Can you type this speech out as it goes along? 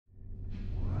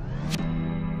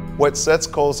What sets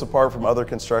Colas apart from other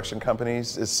construction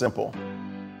companies is simple.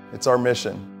 It's our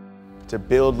mission to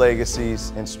build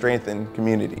legacies and strengthen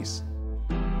communities.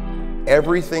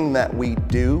 Everything that we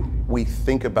do, we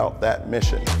think about that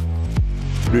mission.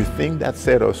 The thing that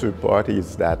set us apart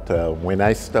is that when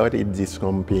I started this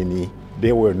company,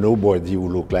 there were nobody who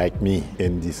looked like me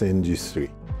in this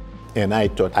industry. And I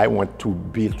thought I want to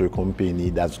build a company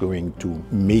that's going to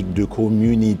make the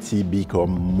community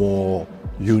become more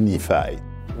unified.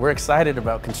 We're excited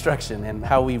about construction and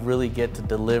how we really get to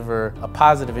deliver a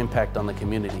positive impact on the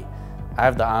community. I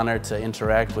have the honor to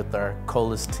interact with our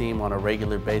Colas team on a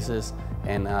regular basis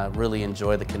and really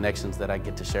enjoy the connections that I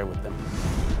get to share with them.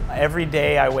 Every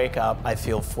day I wake up, I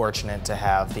feel fortunate to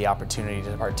have the opportunity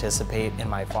to participate in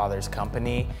my father's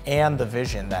company and the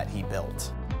vision that he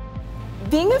built.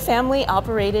 Being a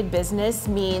family-operated business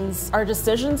means our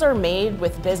decisions are made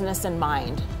with business in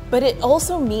mind, but it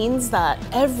also means that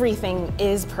everything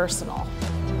is personal.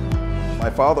 My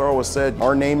father always said,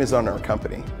 our name is on our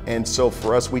company, and so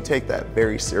for us, we take that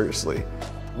very seriously.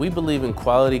 We believe in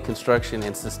quality construction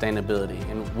and sustainability,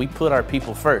 and we put our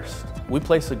people first. We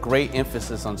place a great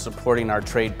emphasis on supporting our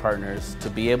trade partners to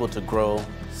be able to grow,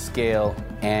 scale,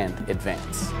 and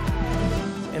advance.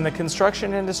 In the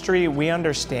construction industry, we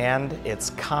understand it's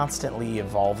constantly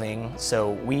evolving,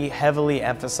 so we heavily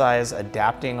emphasize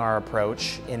adapting our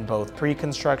approach in both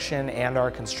pre-construction and our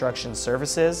construction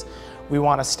services. We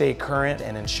want to stay current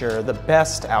and ensure the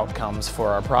best outcomes for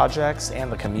our projects and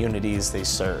the communities they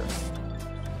serve.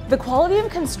 The quality of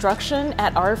construction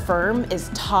at our firm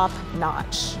is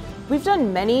top-notch. We've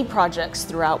done many projects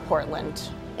throughout Portland,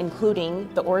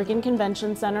 including the Oregon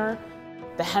Convention Center,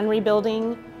 the Henry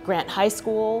Building, Grant High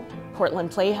School, Portland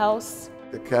Playhouse,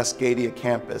 the Cascadia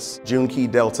Campus, Junekey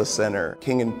Delta Center,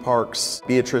 King and Parks,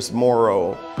 Beatrice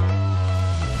Morrow.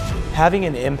 Having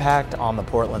an impact on the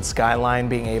Portland skyline,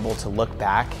 being able to look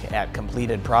back at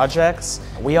completed projects,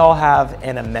 we all have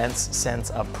an immense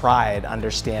sense of pride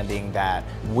understanding that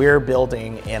we're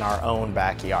building in our own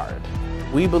backyard.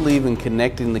 We believe in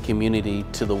connecting the community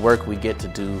to the work we get to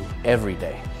do every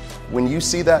day. When you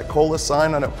see that Colas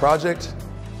sign on a project,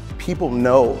 people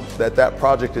know that that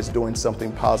project is doing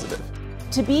something positive.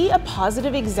 To be a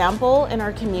positive example in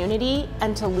our community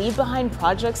and to leave behind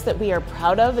projects that we are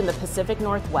proud of in the Pacific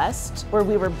Northwest, where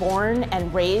we were born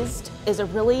and raised, is a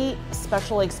really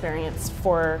special experience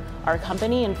for our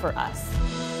company and for us.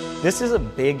 This is a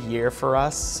big year for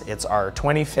us. It's our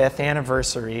 25th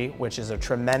anniversary, which is a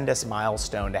tremendous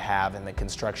milestone to have in the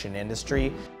construction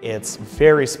industry. It's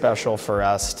very special for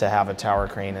us to have a tower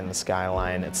crane in the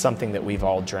skyline. It's something that we've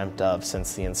all dreamt of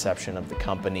since the inception of the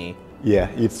company. Yeah,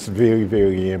 it's very,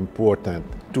 very important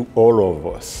to all of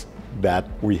us that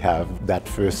we have that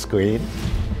first crane.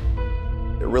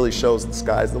 It really shows the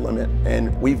sky's the limit,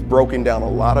 and we've broken down a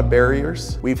lot of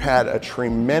barriers. We've had a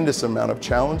tremendous amount of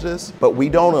challenges, but we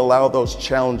don't allow those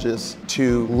challenges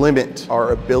to limit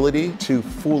our ability to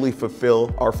fully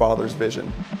fulfill our father's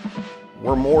vision.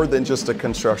 We're more than just a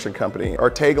construction company.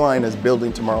 Our tagline is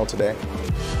building tomorrow today.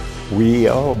 We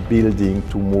are building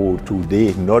tomorrow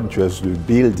today, not just the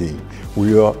building.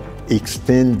 We are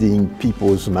extending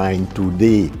people's mind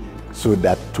today so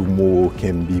that tomorrow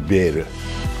can be better.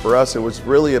 For us, it was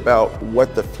really about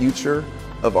what the future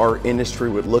of our industry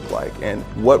would look like. And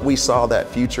what we saw that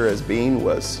future as being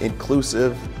was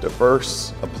inclusive,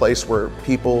 diverse, a place where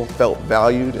people felt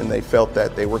valued and they felt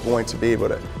that they were going to be able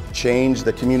to change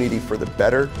the community for the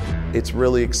better. It's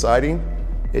really exciting,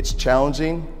 it's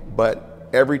challenging, but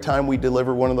every time we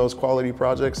deliver one of those quality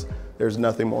projects, there's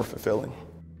nothing more fulfilling.